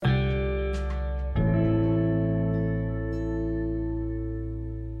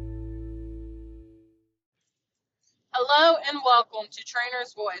Hello and welcome to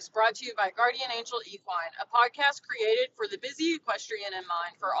Trainer's Voice, brought to you by Guardian Angel Equine, a podcast created for the busy equestrian in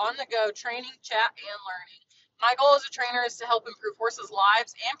mind for on-the-go training, chat, and learning. My goal as a trainer is to help improve horses'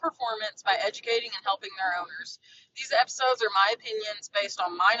 lives and performance by educating and helping their owners. These episodes are my opinions based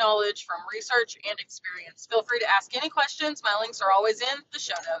on my knowledge from research and experience. Feel free to ask any questions. My links are always in the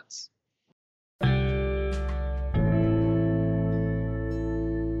show notes.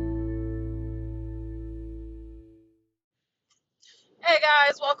 Hey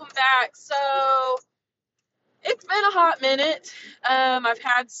guys, welcome back. So it's been a hot minute. I've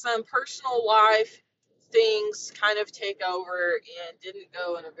had some personal life things kind of take over and didn't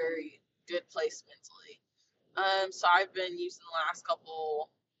go in a very good place mentally. So I've been using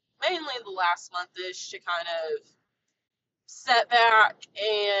mainly the last month-ish to kind of set back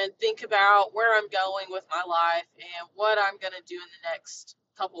and think about where I'm going with my life and what I'm going to do in the next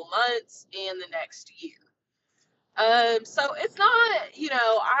couple months and the next year. So it's not,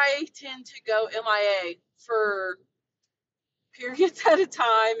 I tend to go MIA for periods at a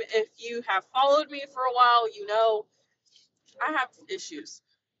time. If you have followed me for a while, you know I have issues.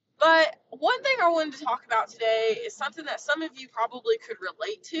 But one thing I wanted to talk about today is something that some of you probably could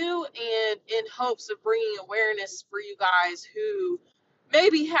relate to, and in hopes of bringing awareness for you guys who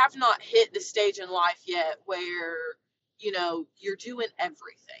maybe have not hit the stage in life yet where, you're doing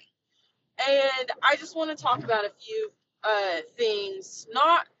everything. And I just want to talk about a few things.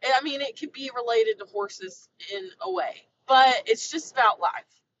 It could be related to horses in a way, but it's just about life.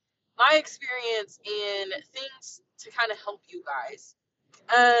 My experience and things to kind of help you guys.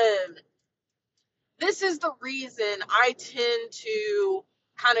 This is the reason I tend to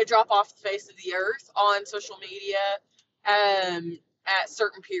kind of drop off the face of the earth on social media at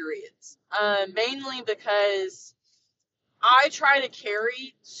certain periods. Mainly because I try to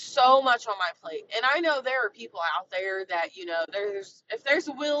carry so much on my plate. And I know there are people out there that, if there's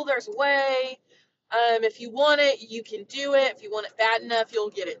a will, there's a way. If you want it, you can do it. If you want it bad enough, you'll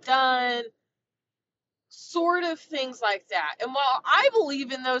get it done. Sort of things like that. And while I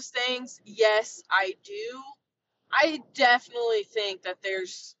believe in those things, yes, I do. I definitely think that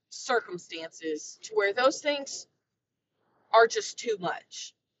there's circumstances to where those things are just too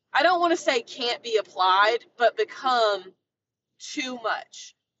much. I don't want to say can't be applied, but become too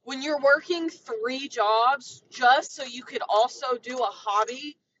much. When you're working 3 jobs just so you could also do a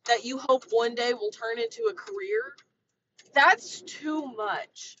hobby that you hope one day will turn into a career, that's too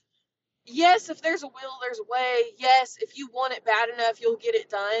much. Yes, if there's a will, there's a way. Yes, if you want it bad enough, you'll get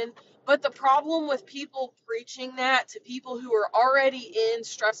it done. But the problem with people preaching that to people who are already in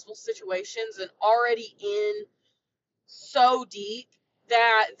stressful situations and already in so deep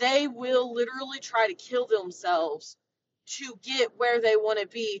that they will literally try to kill themselves to get where they want to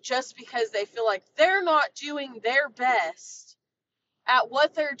be just because they feel like they're not doing their best at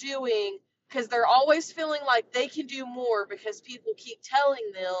what they're doing, because they're always feeling like they can do more because people keep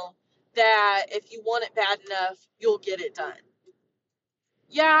telling them that if you want it bad enough, you'll get it done.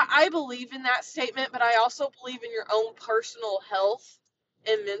 Yeah, I believe in that statement, but I also believe in your own personal health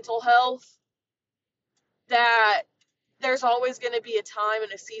and mental health, that there's always going to be a time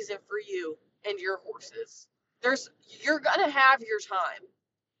and a season for you and your horses. You're going to have your time.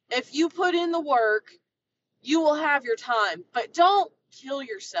 If you put in the work, you will have your time, but don't kill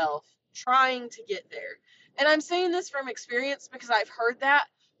yourself trying to get there. And I'm saying this from experience because I've heard that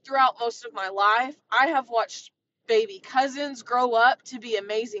throughout most of my life. I have watched baby cousins grow up to be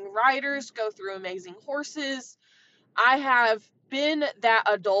amazing riders, go through amazing horses. I have been that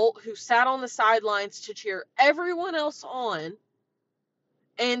adult who sat on the sidelines to cheer everyone else on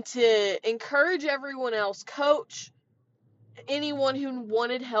and to encourage everyone else, coach anyone who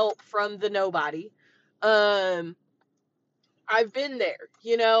wanted help from the nobody. I've been there,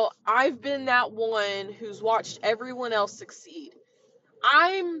 I've been that one who's watched everyone else succeed.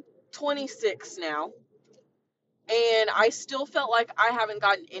 I'm 26 now, and I still felt like I haven't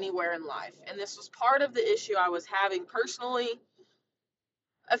gotten anywhere in life. And this was part of the issue I was having personally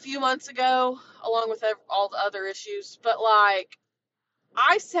a few months ago, along with all the other issues. But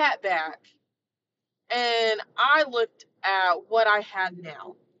I sat back and I looked at what I had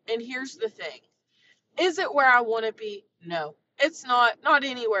now. And here's the thing. Is it where I want to be? No, it's not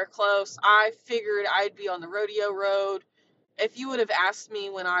anywhere close. I figured I'd be on the rodeo road. If you would have asked me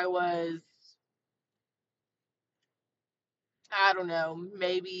when I was, I don't know,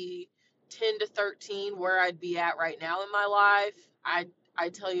 maybe 10 to 13, where I'd be at right now in my life,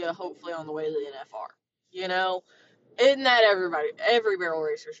 I'd tell you hopefully on the way to the NFR. Isn't that every barrel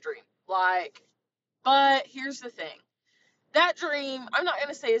racer's dream? But here's the thing. That dream, I'm not going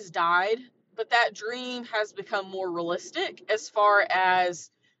to say has died, but that dream has become more realistic as far as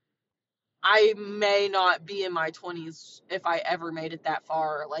I may not be in my 20s if I ever made it that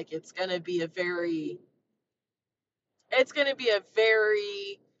far. Like it's going to be a very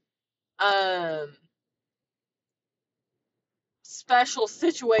um special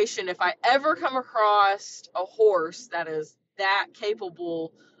situation if I ever come across a horse that is that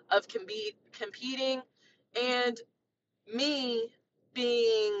capable of competing, and me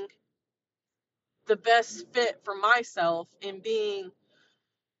being the best fit for myself in being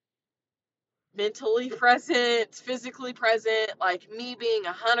mentally present, physically present, like me being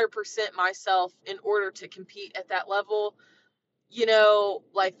 100% myself in order to compete at that level.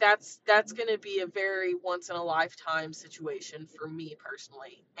 Like that's going to be a very once in a lifetime situation for me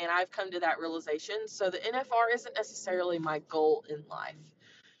personally, and I've come to that realization. So the NFR isn't necessarily my goal in life.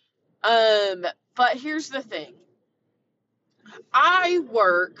 But here's the thing. I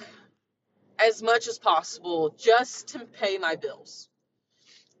work as much as possible just to pay my bills.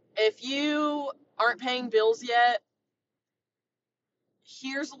 If you aren't paying bills yet,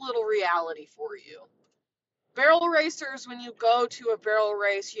 here's a little reality for you. Barrel racers, when you go to a barrel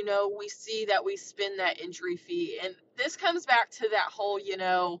race, we see that we spend that entry fee. And this comes back to that whole,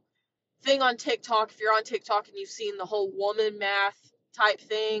 thing on TikTok. If you're on TikTok and you've seen the whole woman math type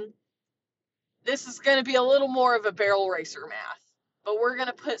thing, this is going to be a little more of a barrel racer math, but we're going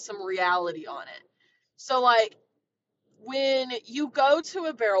to put some reality on it. So, like, when you go to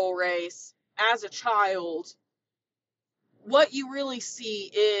a barrel race as a child, what you really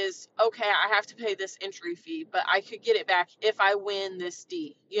see is, okay, I have to pay this entry fee, but I could get it back if I win this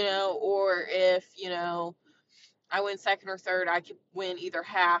D, or if, I win second or third, I could win either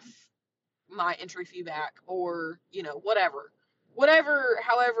half my entry fee back, or, whatever,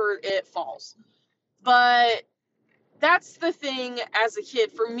 however it falls. But that's the thing as a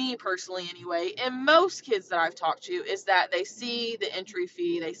kid, for me personally anyway, and most kids that I've talked to, is that they see the entry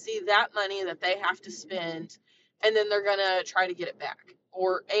fee, they see that money that they have to spend, and then they're gonna try to get it back,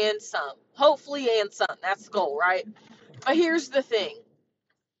 and some, hopefully, and some. That's the goal, right? But here's the thing.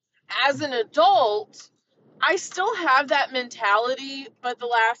 As an adult, I still have that mentality, but the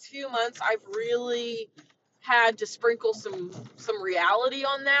last few months I've really had to sprinkle some reality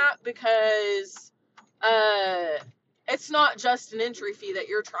on that, because it's not just an entry fee that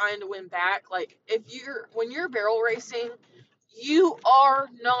you're trying to win back. Like, when you're barrel racing, you are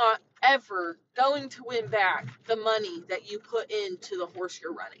not ever going to win back the money that you put into the horse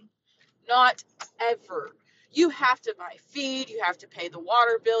you're running. Not ever. You have to buy feed, you have to pay the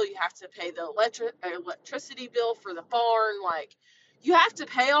water bill, you have to pay the electricity bill for the barn. Like, you have to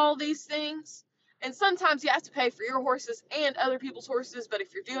pay all these things. And sometimes you have to pay for your horses and other people's horses, but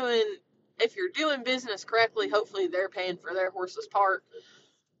if you're doing business correctly, hopefully they're paying for their horse's part.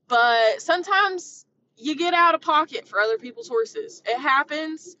 But sometimes you get out of pocket for other people's horses. It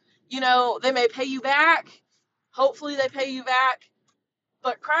happens. They may pay you back. Hopefully they pay you back.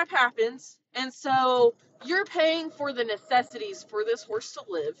 But crap happens. And so you're paying for the necessities for this horse to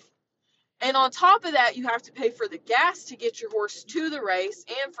live. And on top of that, you have to pay for the gas to get your horse to the race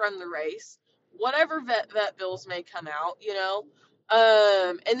and from the race. Whatever vet bills may come out,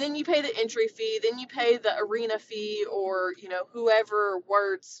 and then you pay the entry fee, then you pay the arena fee, or, whoever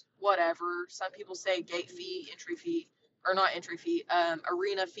words whatever. Some people say gate fee, entry fee, or not entry fee,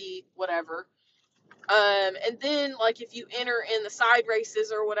 arena fee, whatever. And then, like, if you enter in the side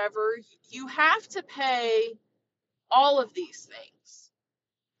races or whatever, you have to pay all of these things.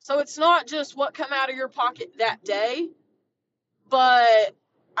 So it's not just what come out of your pocket that day, but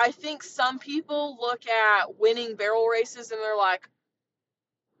I think some people look at winning barrel races and they're like,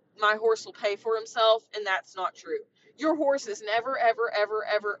 my horse will pay for himself, and that's not true. Your horse is never, ever, ever,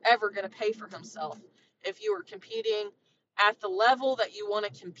 ever, ever going to pay for himself if you are competing at the level that you want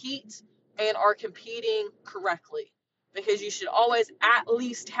to compete and are competing correctly. Because you should always at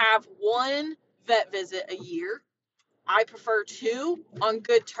least have one vet visit a year. I prefer 2 on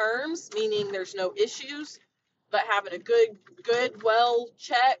good terms, meaning there's no issues, but having a good well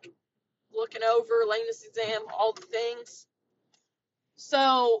check, looking over, lameness exam, all the things.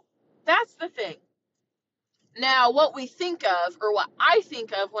 So that's the thing. Now, what we think of, or what I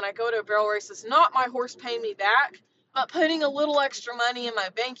think of when I go to a barrel race, is not my horse paying me back, but putting a little extra money in my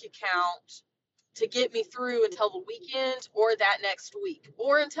bank account to get me through until the weekend, or that next week,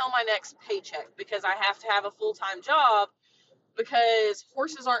 or until my next paycheck, because I have to have a full-time job, because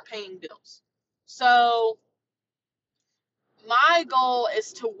horses aren't paying bills. So my goal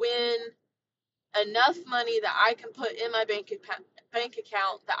is to win enough money that I can put in my bank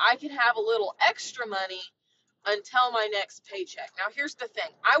account that I can have a little extra money until my next paycheck. Now, here's the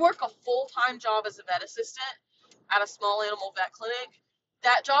thing. I work a full-time job as a vet assistant at a small animal vet clinic.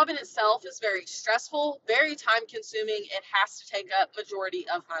 That job in itself is very stressful, very time consuming. It has to take up majority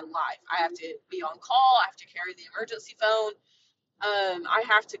of my life. I have to be on call. I have to carry the emergency phone. I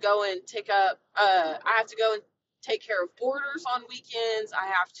have to go and take care of orders on weekends. I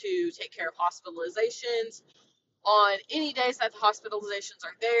have to take care of hospitalizations on any days that the hospitalizations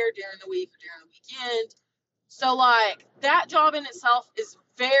are there during the week or during the weekend. So, like, that job in itself is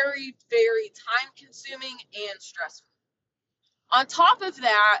very, very time consuming and stressful. On top of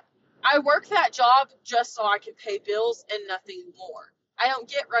that, I work that job just so I can pay bills and nothing more. I don't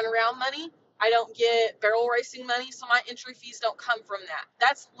get runaround money. I don't get barrel racing money, so my entry fees don't come from that.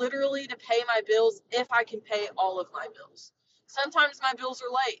 That's literally to pay my bills if I can pay all of my bills. Sometimes my bills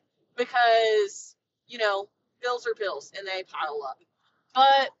are late because, bills are bills and they pile up.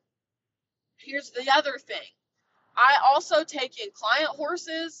 But here's the other thing. I also take in client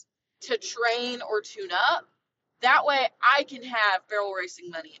horses to train or tune up. That way I can have barrel racing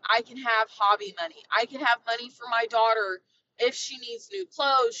money. I can have hobby money. I can have money for my daughter if she needs new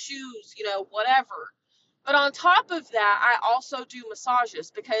clothes, shoes, whatever. But on top of that, I also do massages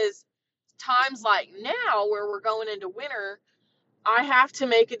because times like now where we're going into winter, I have to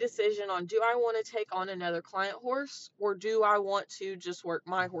make a decision on, do I want to take on another client horse, or do I want to just work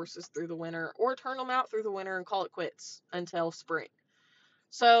my horses through the winter or turn them out through the winter and call it quits until spring.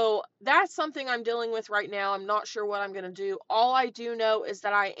 So that's something I'm dealing with right now. I'm not sure what I'm going to do. All I do know is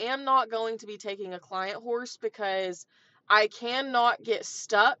that I am not going to be taking a client horse because I cannot get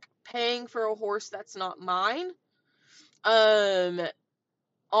stuck paying for a horse that's not mine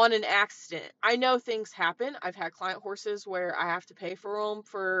on an accident. I know things happen. I've had client horses where I have to pay for them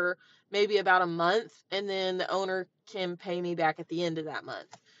for maybe about a month, and then the owner can pay me back at the end of that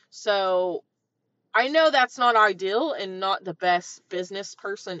month. So I know that's not ideal and not the best business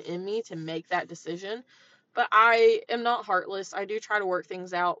person in me to make that decision, but I am not heartless. I do try to work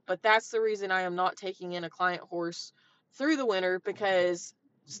things out, but that's the reason I am not taking in a client horse through the winter, because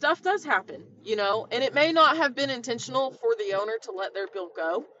stuff does happen, and it may not have been intentional for the owner to let their bill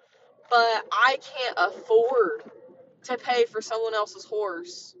go, but I can't afford to pay for someone else's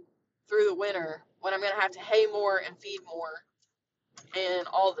horse through the winter when I'm going to have to hay more and feed more and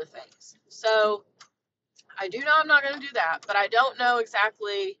all the things. So I do know I'm not going to do that, but I don't know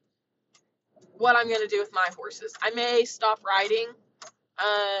exactly what I'm going to do with my horses. I may stop riding.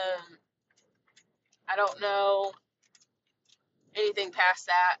 I don't know anything past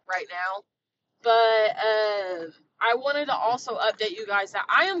that right now, but I wanted to also update you guys that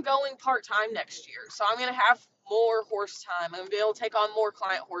I am going part-time next year, so I'm going to have more horse time. I'm going to be able to take on more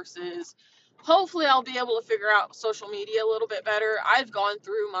client horses. Hopefully I'll be able to figure out social media a little bit better. I've gone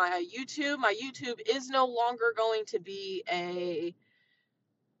through my YouTube. My YouTube is no longer going to be it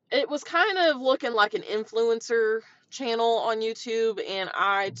was kind of looking like an influencer channel on YouTube, and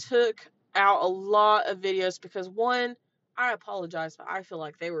I took out a lot of videos because, one, I apologize, but I feel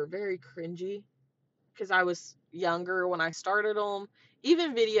like they were very cringy because I was younger when I started them.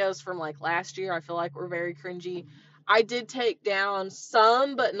 Even videos from like last year, I feel like were very cringy. I did take down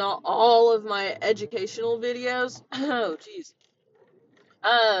some, but not all of my educational videos. Oh, jeez.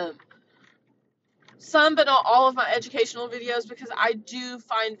 Some, but not all of my educational videos, because I do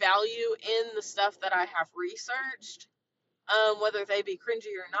find value in the stuff that I have researched, whether they be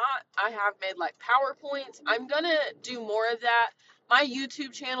cringy or not. I have made like PowerPoints. I'm gonna do more of that. My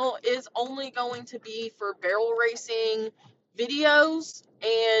YouTube channel is only going to be for barrel racing videos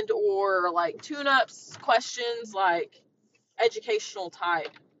and or like tune-ups, questions, like educational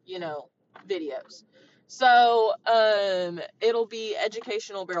type, videos. So it'll be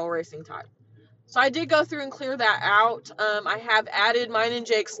educational barrel racing type. So I did go through and clear that out. I have added mine and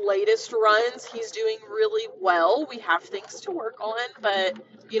Jake's latest runs. He's doing really well. We have things to work on, but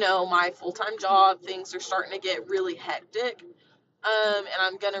my full-time job, things are starting to get really hectic. And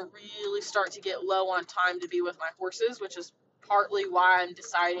I'm gonna really start to get low on time to be with my horses, which is partly why I'm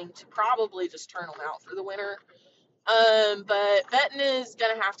deciding to probably just turn them out for the winter. But Vetting is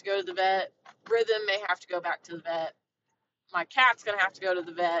gonna have to go to the vet. Rhythm may have to go back to the vet. My cat's gonna have to go to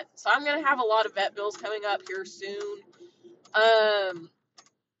the vet, so I'm gonna have a lot of vet bills coming up here soon.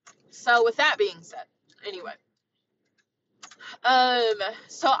 So with that being said, anyway,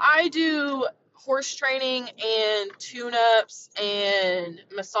 so I do horse training and tune-ups and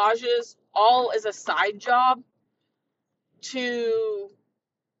massages all as a side job to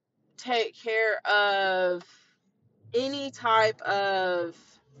take care of any type of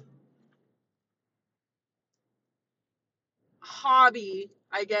hobby,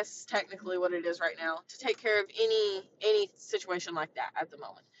 I guess technically what it is right now, to take care of any situation like that at the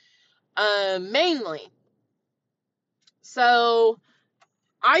moment. Mainly. So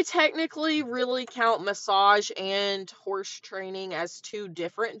I technically really count massage and horse training as two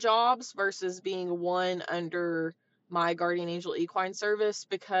different jobs versus being one under my Guardian Angel Equine Service,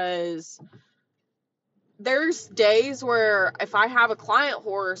 because there's days where if I have a client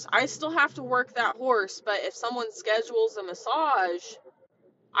horse, I still have to work that horse, but if someone schedules a massage,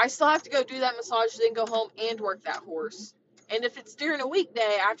 I still have to go do that massage, then go home and work that horse. And if it's during a weekday,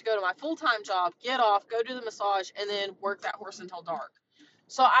 I have to go to my full-time job, get off, go do the massage, and then work that horse until dark.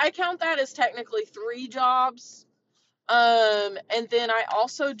 So I count that as technically 3 jobs. And then I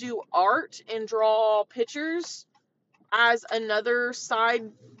also do art and draw pictures as another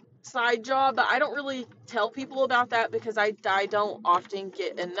side job, but I don't really tell people about that because I don't often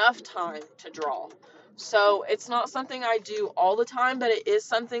get enough time to draw. So it's not something I do all the time, but it is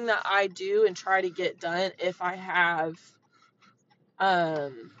something that I do and try to get done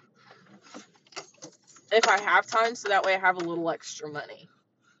um if I have time, so that way I have a little extra money.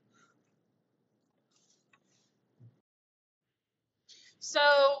 So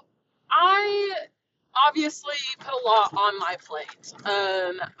I obviously put a lot on my plate.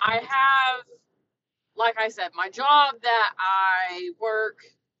 I have, like I said, my job that I work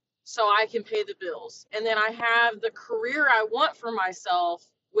so I can pay the bills. And then I have the career I want for myself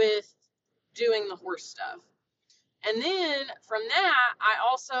with doing the horse stuff. And then from that, I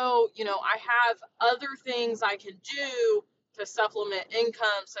also, I have other things I can do to supplement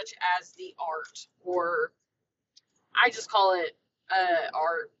income, such as the art, or I just call it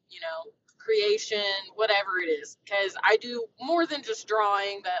art, creation, whatever it is. Because I do more than just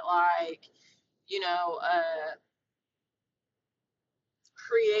drawing, but like,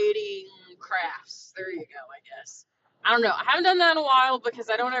 creating crafts. There you go, I guess. I don't know. I haven't done that in a while because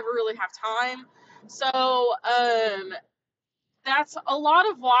I don't ever really have time. So, that's a lot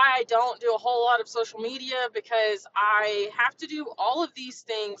of why I don't do a whole lot of social media, because I have to do all of these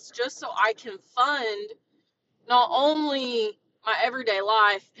things just so I can fund not only my everyday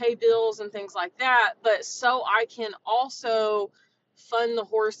life, pay bills and things like that, but so I can also fund the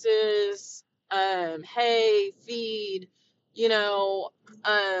horses, hay, feed,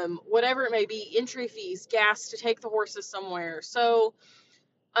 whatever it may be, entry fees, gas to take the horses somewhere. So,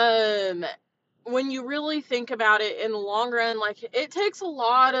 um, when you really think about it in the long run, like, it takes a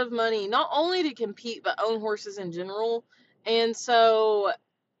lot of money, not only to compete, but own horses in general. And so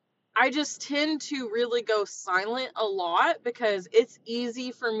I just tend to really go silent a lot because it's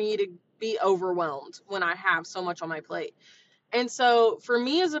easy for me to be overwhelmed when I have so much on my plate. And so for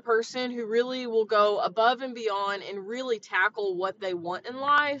me, as a person who really will go above and beyond and really tackle what they want in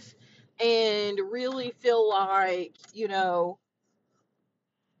life and really feel like,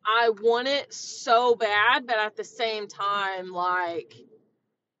 I want it so bad, but at the same time, like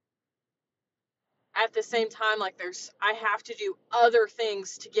I have to do other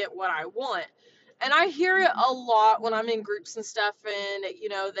things to get what I want. And I hear it a lot when I'm in groups and stuff, and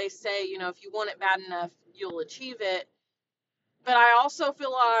they say, if you want it bad enough, you'll achieve it. But I also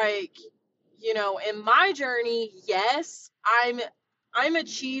feel like, in my journey, yes, I'm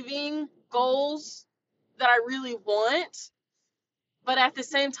achieving goals that I really want, but at the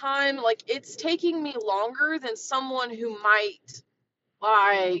same time, like, it's taking me longer than someone who might,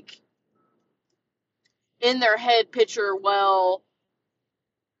 like, in their head picture, well,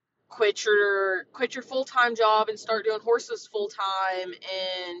 quit your full-time job and start doing horses full-time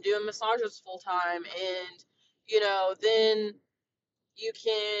and doing massages full-time, and then you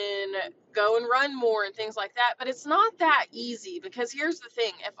can go and run more and things like that. But it's not that easy, because here's the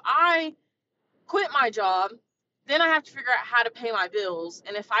thing: if I quit my job, then I have to figure out how to pay my bills.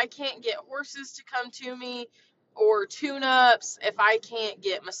 And if I can't get horses to come to me, or tune-ups, if I can't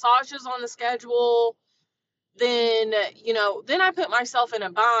get massages on the schedule, then I put myself in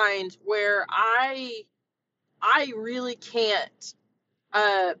a bind where I really can't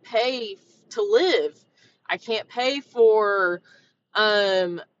pay to live. I can't pay for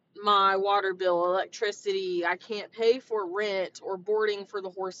um my water bill, electricity. I can't pay for rent or boarding for the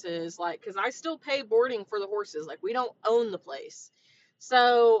horses, like, because I still pay boarding for the horses. Like, we don't own the place.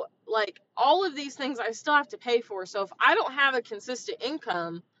 So, like, all of these things I still have to pay for. So if I don't have a consistent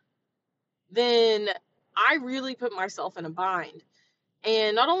income, then I really put myself in a bind.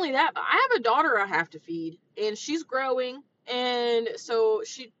 And not only that, but I have a daughter I have to feed, and she's growing, and so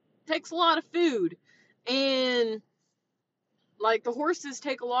she takes a lot of food, and like, the horses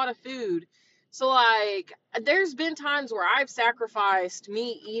take a lot of food. So, like, there's been times where I've sacrificed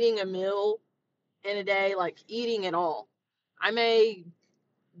me eating a meal in a day, like eating it all. I may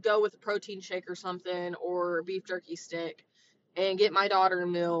go with a protein shake or something or a beef jerky stick and get my daughter a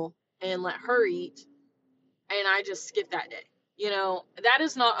meal and let her eat, and I just skip that day. That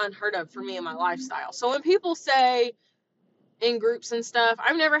is not unheard of for me in my lifestyle. So when people say in groups and stuff,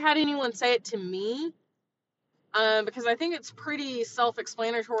 I've never had anyone say it to me, because I think it's pretty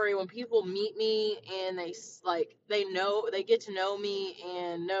self-explanatory when people meet me and they get to know me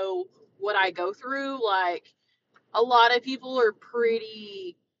and know what I go through. Like, a lot of people are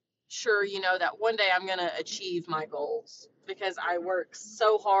pretty sure, that one day I'm going to achieve my goals because I work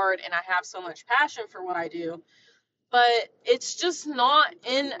so hard and I have so much passion for what I do. But it's just not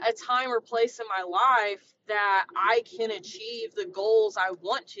in a time or place in my life that I can achieve the goals I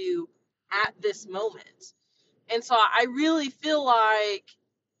want to at this moment. And so I really feel like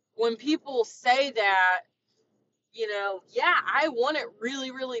when people say that, yeah, I want it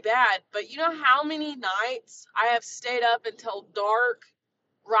really, really bad. But you know how many nights I have stayed up until dark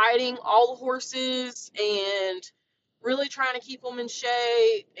riding all the horses and really trying to keep them in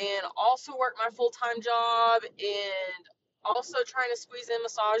shape, and also work my full-time job, and also trying to squeeze in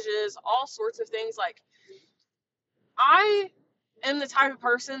massages, all sorts of things. Like, I am the type of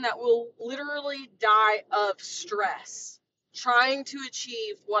person that will literally die of stress trying to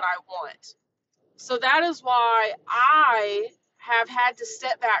achieve what I want. So that is why I have had to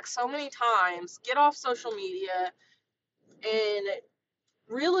step back so many times, get off social media, and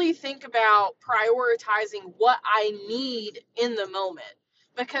really think about prioritizing what I need in the moment.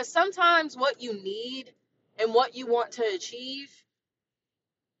 Because sometimes what you need and what you want to achieve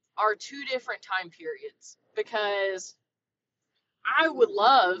are two different time periods. Because I would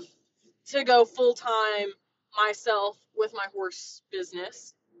love to go full time myself with my horse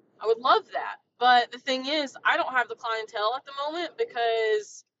business. I would love that. But the thing is, I don't have the clientele at the moment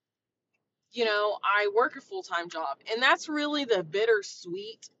because, I work a full time job. And that's really the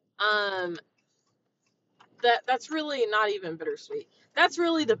bittersweet. That's really not even bittersweet. That's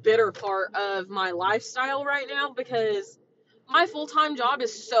really the bitter part of my lifestyle right now, because my full-time job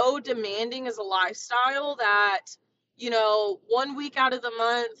is so demanding as a lifestyle that, one week out of the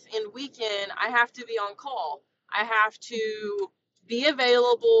month and weekend, I have to be on call. I have to be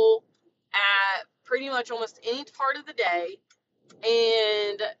available at pretty much almost any part of the day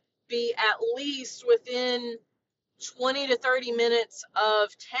and be at least within 20 to 30 minutes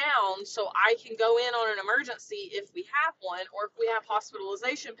of town so I can go in on an emergency if we have one, or if we have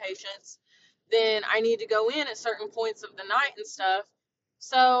hospitalization patients, then I need to go in at certain points of the night and stuff.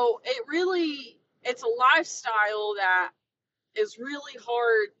 So it's a lifestyle that is really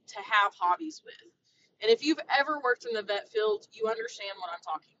hard to have hobbies with. And if you've ever worked in the vet field, you understand what I'm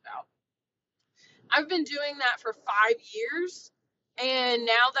talking about. I've been doing that for 5 years. And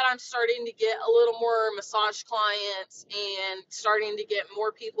now that I'm starting to get a little more massage clients and starting to get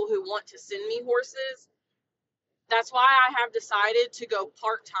more people who want to send me horses, that's why I have decided to go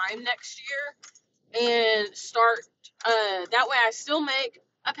part-time next year and start. That way I still make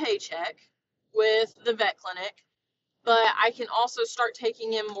a paycheck with the vet clinic, but I can also start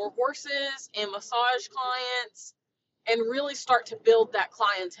taking in more horses and massage clients and really start to build that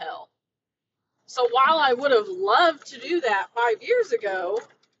clientele. So while I would have loved to do that 5 years ago,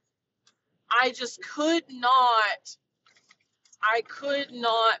 I just I could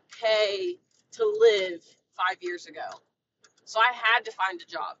not pay to live 5 years ago. So I had to find a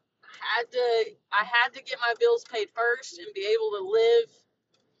job. I had to get my bills paid first and be able to live,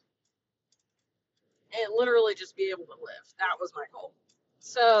 and literally just be able to live. That was my goal.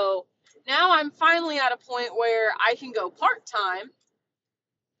 So now I'm finally at a point where I can go part-time,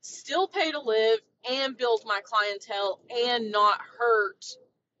 still pay to live, and build my clientele and not hurt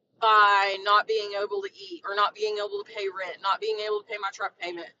by not being able to eat or not being able to pay rent, not being able to pay my truck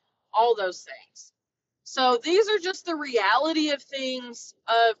payment, all those things. So these are just the reality of things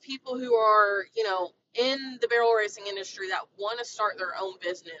of people who are, in the barrel racing industry that want to start their own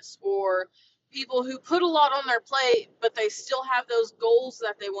business, or people who put a lot on their plate, but they still have those goals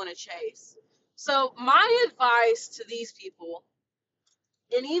that they want to chase. So my advice to these people,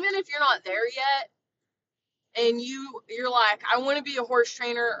 and even if you're not there yet, and you're like, I want to be a horse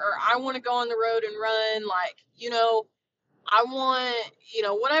trainer, or I want to go on the road and run, like, I want,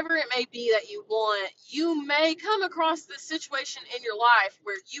 whatever it may be that you want, you may come across this situation in your life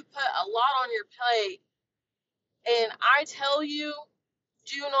where you put a lot on your plate. And I tell you,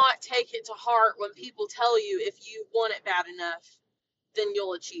 do not take it to heart when people tell you if you want it bad enough, then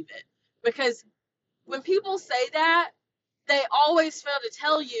you'll achieve it. Because when people say that, they always fail to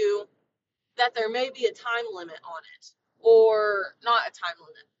tell you that there may be a time limit on it, or not a time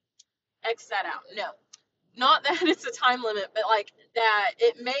limit. X that out. No. not that it's a time limit, but like that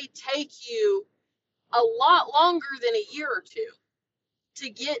it may take you a lot longer than a year or two to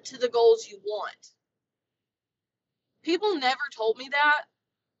get to the goals you want. People never told me that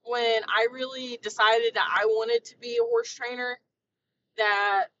when I really decided that I wanted to be a horse trainer,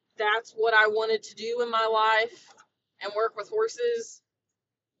 that that's what I wanted to do in my life and work with horses.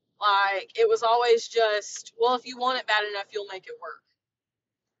 Like, it was always just, well, if you want it bad enough, you'll make it work.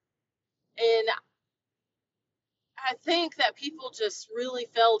 And I think that people just really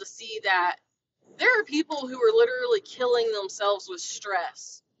fail to see that there are people who are literally killing themselves with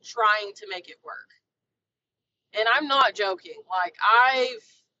stress trying to make it work. And I'm not joking. Like,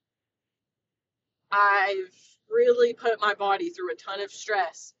 I've really put my body through a ton of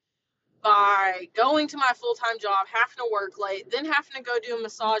stress by going to my full-time job, having to work late, then having to go do a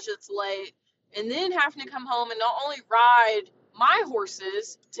massage that's late, and then having to come home and not only ride my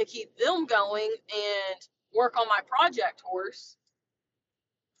horses to keep them going and work on my project horse,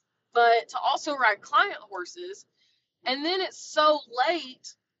 but to also ride client horses. And then it's so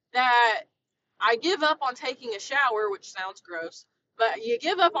late that I give up on taking a shower, which sounds gross, but you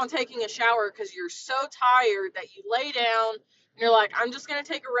give up on taking a shower because you're so tired that you lay down and you're like, I'm just going to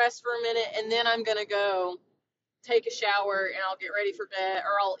take a rest for a minute and then I'm going to go take a shower and I'll get ready for bed,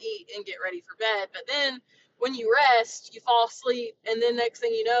 or I'll eat and get ready for bed. But then when you rest, you fall asleep, and then next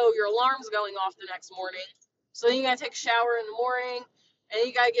thing you know, your alarm's going off the next morning. So then you got to take a shower in the morning and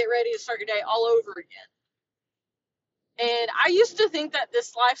you got to get ready to start your day all over again. And I used to think that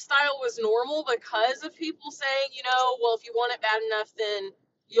this lifestyle was normal because of people saying, well, if you want it bad enough, then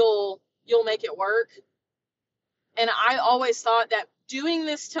you'll make it work. And I always thought that doing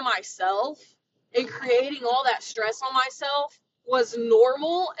this to myself and creating all that stress on myself was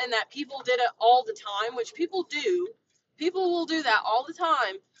normal, and that people did it all the time, which people do. People will do that all the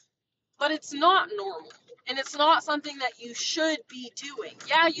time, but it's not normal. And it's not something that you should be doing.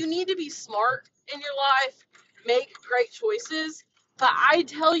 Yeah, you need to be smart in your life, make great choices, but I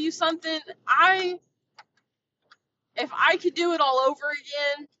tell you something, if I could do it all over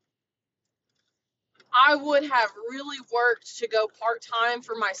again, I would have really worked to go part-time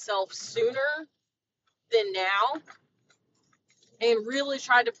for myself sooner than now and really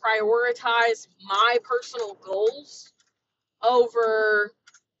tried to prioritize my personal goals over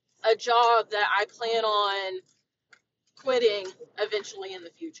a job that I plan on quitting eventually in the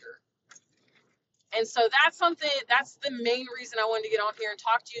future. And so that's the main reason I wanted to get on here and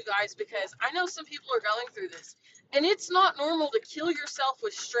talk to you guys, because I know some people are going through this. And it's not normal to kill yourself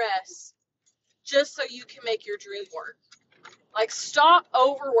with stress just so you can make your dream work. Like, stop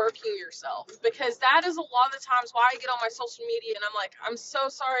overworking yourself, because that is a lot of the times why I get on my social media and I'm like, I'm so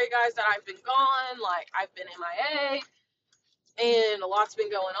sorry, guys, that I've been gone. Like, I've been MIA and a lot's been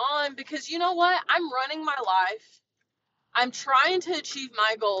going on, because you know what? I'm running my life. I'm trying to achieve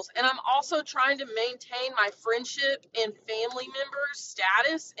my goals, and I'm also trying to maintain my friendship and family members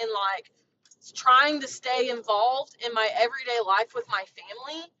status, and like trying to stay involved in my everyday life with my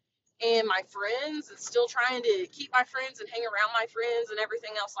family and my friends, and still trying to keep my friends and hang around my friends and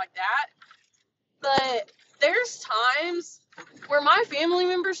everything else like that. But there's times where my family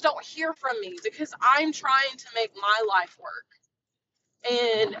members don't hear from me because I'm trying to make my life work.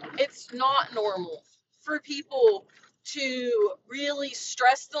 And it's not normal for people to really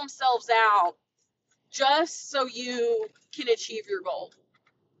stress themselves out just so you can achieve your goal.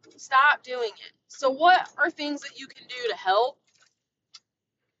 Stop doing it. So what are things that you can do to help?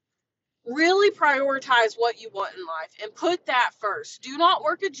 Really prioritize what you want in life and put that first. Do not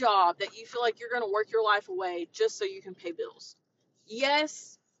work a job that you feel like you're going to work your life away just so you can pay bills.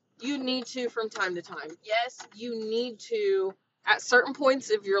 Yes, you need to from time to time. Yes, you need to at certain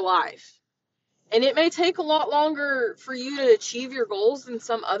points of your life. And it may take a lot longer for you to achieve your goals than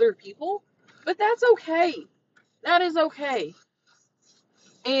some other people, but that's okay. That is okay.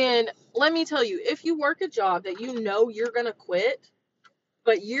 And let me tell you, if you work a job that you know you're going to quit,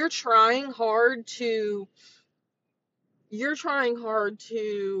 but you're trying hard to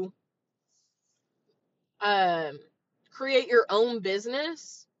create your own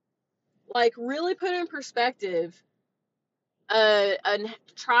business, like, really put in perspective and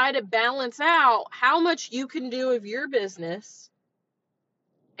try to balance out how much you can do of your business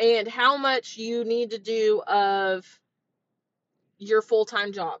and how much you need to do of your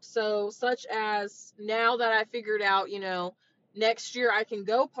full-time job. So, such as now that I figured out, next year I can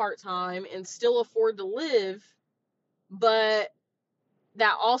go part-time and still afford to live, but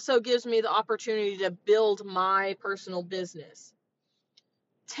that also gives me the opportunity to build my personal business.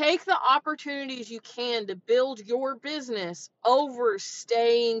 take the opportunities you can to build your business over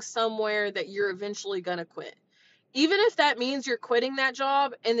staying somewhere that you're eventually going to quit. Even if that means you're quitting that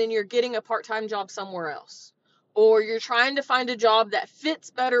job and then you're getting a part-time job somewhere else, or you're trying to find a job that fits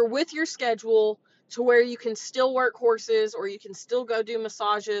better with your schedule to where you can still work horses, or you can still go do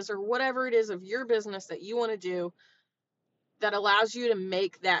massages, or whatever it is of your business that you want to do that allows you to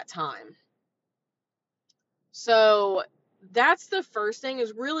make that time. So that's the first thing,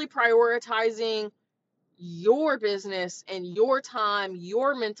 is really prioritizing your business and your time,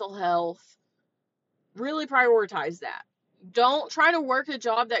 your mental health. Really prioritize that. Don't try to work a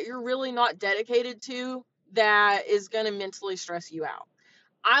job that you're really not dedicated to, that is going to mentally stress you out.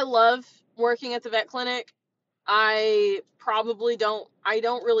 I love working at the vet clinic. I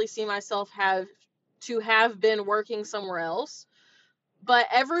don't really see myself have been working somewhere else. But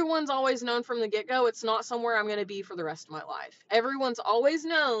everyone's always known from the get-go it's not somewhere I'm going to be for the rest of my life. Everyone's always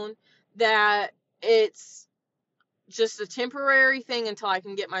known that it's just a temporary thing until I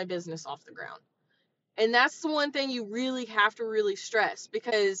can get my business off the ground. And that's the one thing you really have to really stress,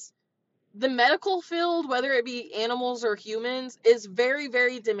 because the medical field, whether it be animals or humans, is very,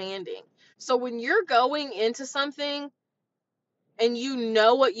 very demanding. So when you're going into something and you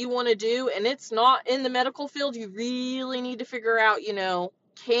know what you want to do and it's not in the medical field, you really need to figure out,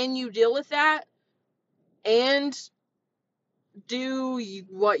 can you deal with that and do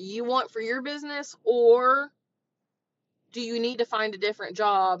what you want for your business, or do you need to find a different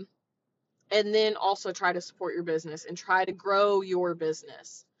job and then also try to support your business and try to grow your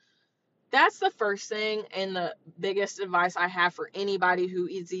business? That's the first thing and the biggest advice I have for anybody who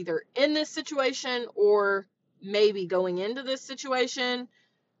is either in this situation or maybe going into this situation.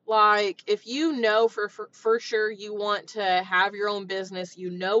 Like, if you know for sure you want to have your own business, you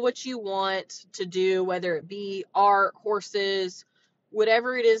know what you want to do, whether it be art, horses,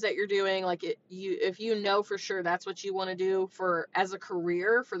 whatever it is that you're doing, if you know for sure that's what you want to do for as a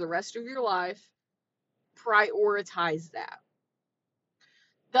career for the rest of your life, prioritize that.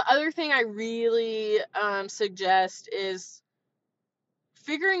 The other thing I really suggest is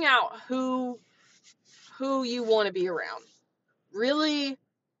figuring out who you want to be around. Really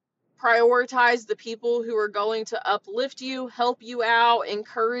prioritize the people who are going to uplift you, help you out,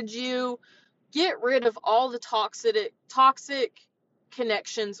 encourage you. Get rid of all the toxic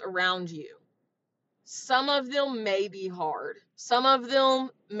connections around you. Some of them may be hard. Some of them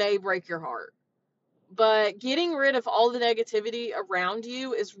may break your heart. But getting rid of all the negativity around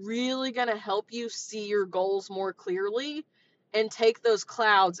you is really going to help you see your goals more clearly and take those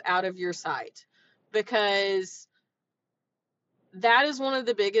clouds out of your sight. Because that is one of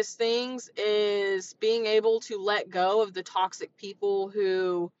the biggest things, is being able to let go of the toxic people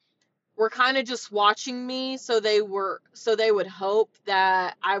who were kind of just watching me so they would hope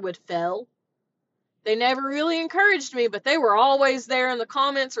that I would fail. They never really encouraged me, but they were always there in the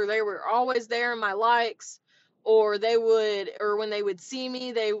comments, or they were always there in my likes, or when they would see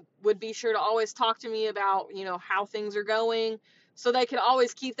me, they would be sure to always talk to me about, how things are going. So they could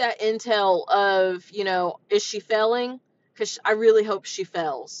always keep that intel of, is she failing? Because I really hope she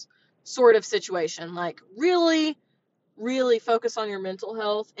fails, sort of situation. Like, really, really focus on your mental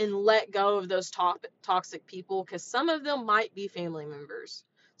health and let go of those toxic people, because some of them might be family members.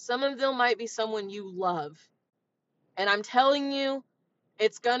 Some of them might be someone you love. And I'm telling you,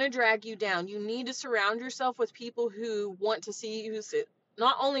 it's going to drag you down. You need to surround yourself with people who want to see you,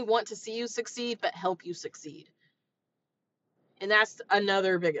 not only want to see you succeed, but help you succeed. And that's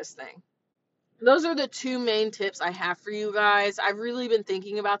another biggest thing. Those are the two main tips I have for you guys. I've really been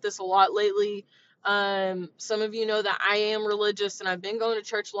thinking about this a lot lately. Some of you know that I am religious and I've been going to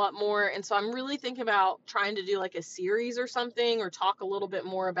church a lot more. And so I'm really thinking about trying to do like a series or something, or talk a little bit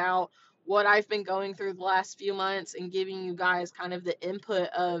more about what I've been going through the last few months and giving you guys kind of the input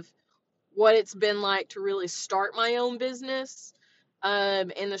of what it's been like to really start my own business,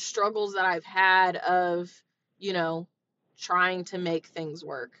 and the struggles that I've had of, trying to make things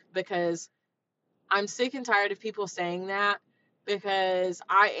work. Because I'm sick and tired of people saying that, because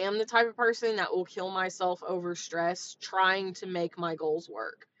I am the type of person that will kill myself over stress trying to make my goals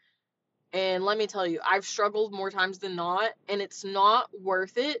work. And let me tell you, I've struggled more times than not, and it's not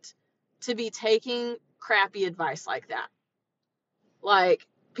worth it to be taking crappy advice like that. Like,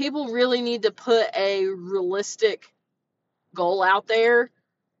 people really need to put a realistic goal out there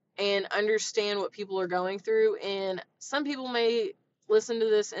and understand what people are going through. And some people may listen to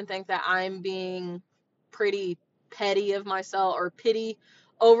this and think that I'm being pretty petty of myself, or pity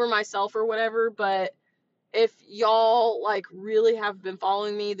over myself or whatever. But if y'all really have been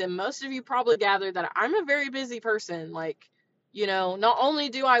following me, then most of you probably gathered that I'm a very busy person. Like, You know, not only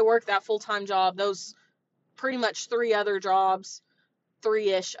do I work that full-time job, those pretty much three other jobs,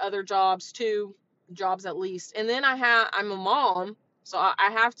 three-ish other jobs, two jobs at least. And then I'm a mom, so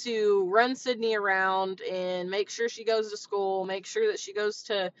I have to run Sydney around and make sure she goes to school, make sure that she goes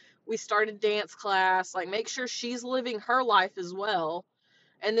to, we started dance class, like make sure she's living her life as well.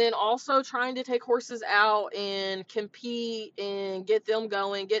 And then also trying to take horses out and compete and get them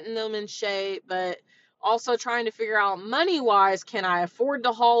going, getting them in shape, but also trying to figure out money wise, can I afford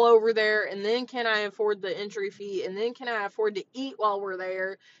to haul over there? And then can I afford the entry fee? And then can I afford to eat while we're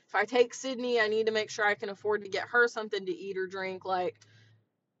there? If I take Sydney, I need to make sure I can afford to get her something to eat or drink. Like,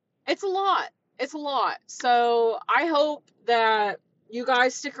 it's a lot. It's a lot. So I hope that you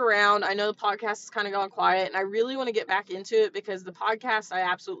guys stick around. I know the podcast has kind of gone quiet, and I really want to get back into it because the podcast I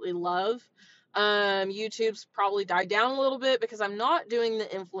absolutely love. YouTube's probably died down a little bit because I'm not doing the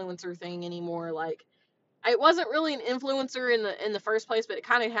influencer thing anymore. Like, I wasn't really an influencer in the first place, but it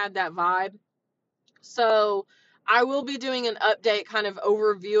kind of had that vibe. So I will be doing an update, kind of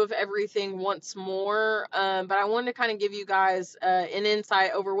overview of everything once more. But I wanted to kind of give you guys an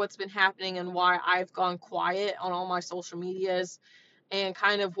insight over what's been happening and why I've gone quiet on all my social medias and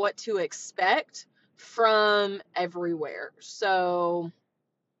kind of what to expect from everywhere. So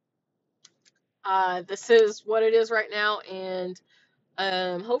this is what it is right now. And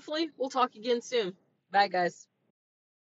hopefully we'll talk again soon. Bye, guys.